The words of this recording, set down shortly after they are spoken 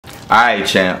Alright,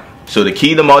 champ. So the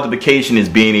key to multiplication is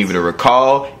being able to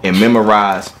recall and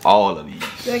memorize all of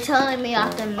these. You're telling me I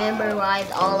have to memorize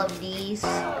all of these?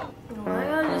 Why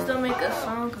y'all just don't make a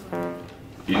song?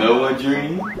 You know what,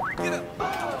 Dream?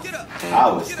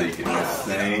 I was thinking the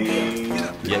same.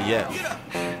 Yeah.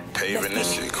 Paving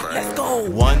this shit crazy. Let's go.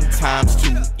 1 times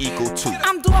 2 equal 2.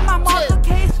 I'm doing my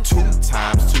multiplication. 2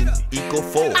 times 2 equal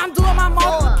 4. I'm doing my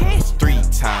multiplication. 3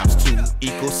 times 2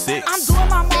 equals 6. I'm doing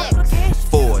my multiplication.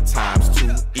 4 times 2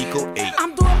 equal 8.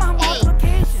 I'm doing my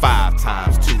multiplication. 5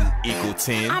 times 2 equal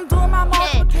 10. I'm doing my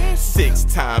multiplication. 6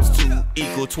 times 2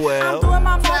 equal I'm 12. doing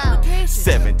my multiplication.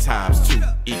 7 times 2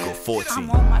 equal 14.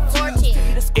 I'm on my 14.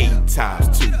 8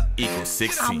 times 2 equals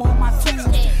 16. I'm on my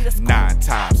 16. 9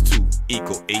 times 2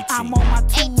 equal 18. I'm on my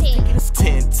 18.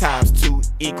 10 times 2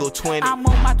 equal 20. I'm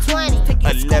on my 20.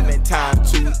 11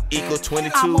 times 2 equal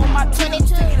 22. I'm on my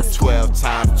 22. 12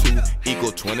 times 2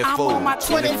 equal 24. I'm on my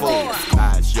 24.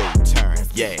 Now it's your turn.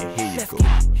 Yeah, here you go.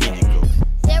 Here you go.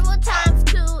 0 times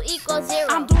 2 equals 0.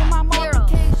 I'm doing my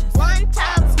multiplication. 1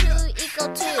 times 2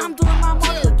 equals 2. I'm doing my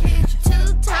multiplication.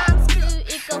 2 times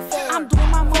 2 equals 4. I'm doing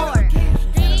my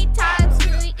multiplication. 3 times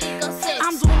 2 equals 6.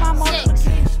 I'm doing my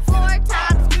multiplication. 4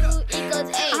 times 2 equals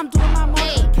 8. I'm doing my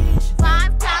multiplication.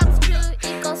 5 times 2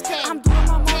 equals 10. I'm doing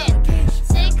my multiplication.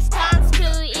 6 times 2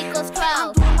 equals 12.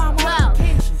 I'm doing my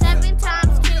multiplication. 7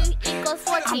 times 2 equals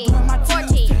 14. I'm doing my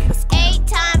 14. 8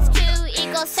 times 2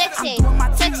 equals 16. I'm doing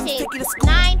my 16. take it to school.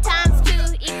 9 times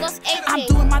 2 equals 18. I'm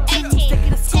doing my 18. take it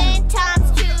to school. 10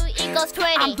 times 2 equals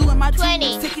 20. I'm doing my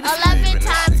 20. take it to school. 11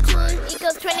 times 2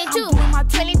 equals 22. I'm doing my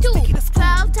 22. take it to school.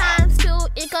 12 times 2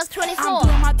 equals 24. I'm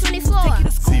doing my 24. take it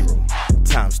to school. 0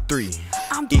 times 3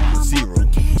 I'm doing equals my 0.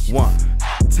 multiplication. 1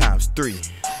 times 3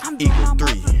 I'm doing equals my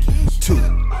 3. multiplication. 2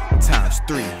 times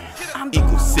 3 I'm doing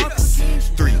equals my 6.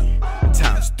 multiplication. 3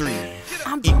 times 3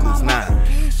 I'm doing equals my 9.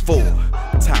 multiplication.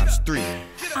 4 times 3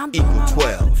 I'm doing equals my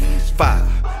 12. multiplication.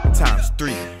 5 times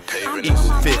 3 Paving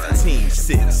equals this shit 15.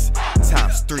 6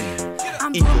 times 3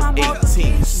 I'm doing my equals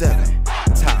 18. 7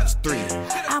 times 3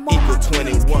 I'm on my equals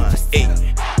 21.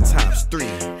 8 times 3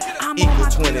 I'm on my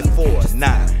equals 24.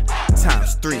 9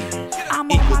 times 3 I'm on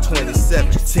my equals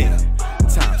 27. 10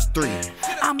 times 3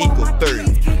 I'm on equals my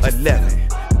 30. 11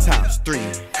 times 3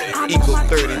 I'm on equals my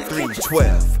 33.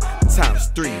 12 times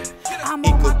 3 I'm on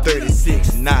equals my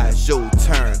 36. Now it's your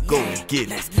turn. Go and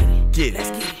get it. Get it.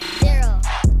 0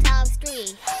 times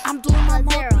 3 I'm doing my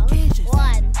equals 0. multiplication.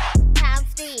 1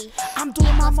 times 3 I'm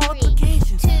doing my equals 3.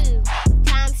 multiplication. 2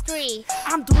 times 3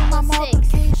 I'm doing my equals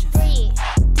 6. multiplication. 3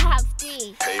 times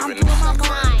 3 Paving doing this my shit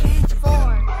crazy. 9.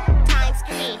 4 times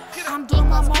 3 I'm doing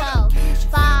my equals 12. multiplication.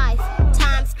 5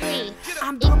 times 3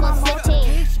 I'm doing my equals 15.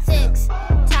 multiplication. 6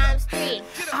 times 3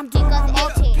 I'm doing my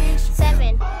equals 18. multiplication.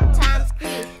 7 times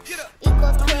 3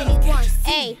 equals 21.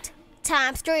 8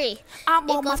 times 3 I'm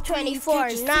on my equals 24.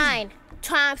 9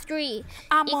 times 3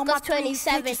 I'm on my equals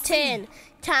 27. can't you see? 10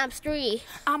 times 3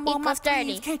 I'm on my equals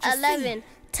 30. can't you see? 11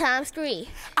 times 3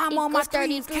 I'm on my equals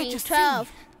can't 33. you see?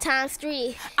 12 times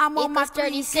 3 I'm on my equals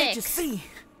 36. 36.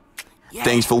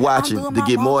 Thanks for watching. I'm doing To my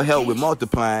get more help with multiplication.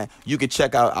 multiplying, you can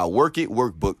check out our Work It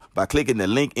workbook by clicking the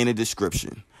link in the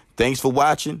description. Thanks for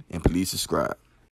watching, and please subscribe.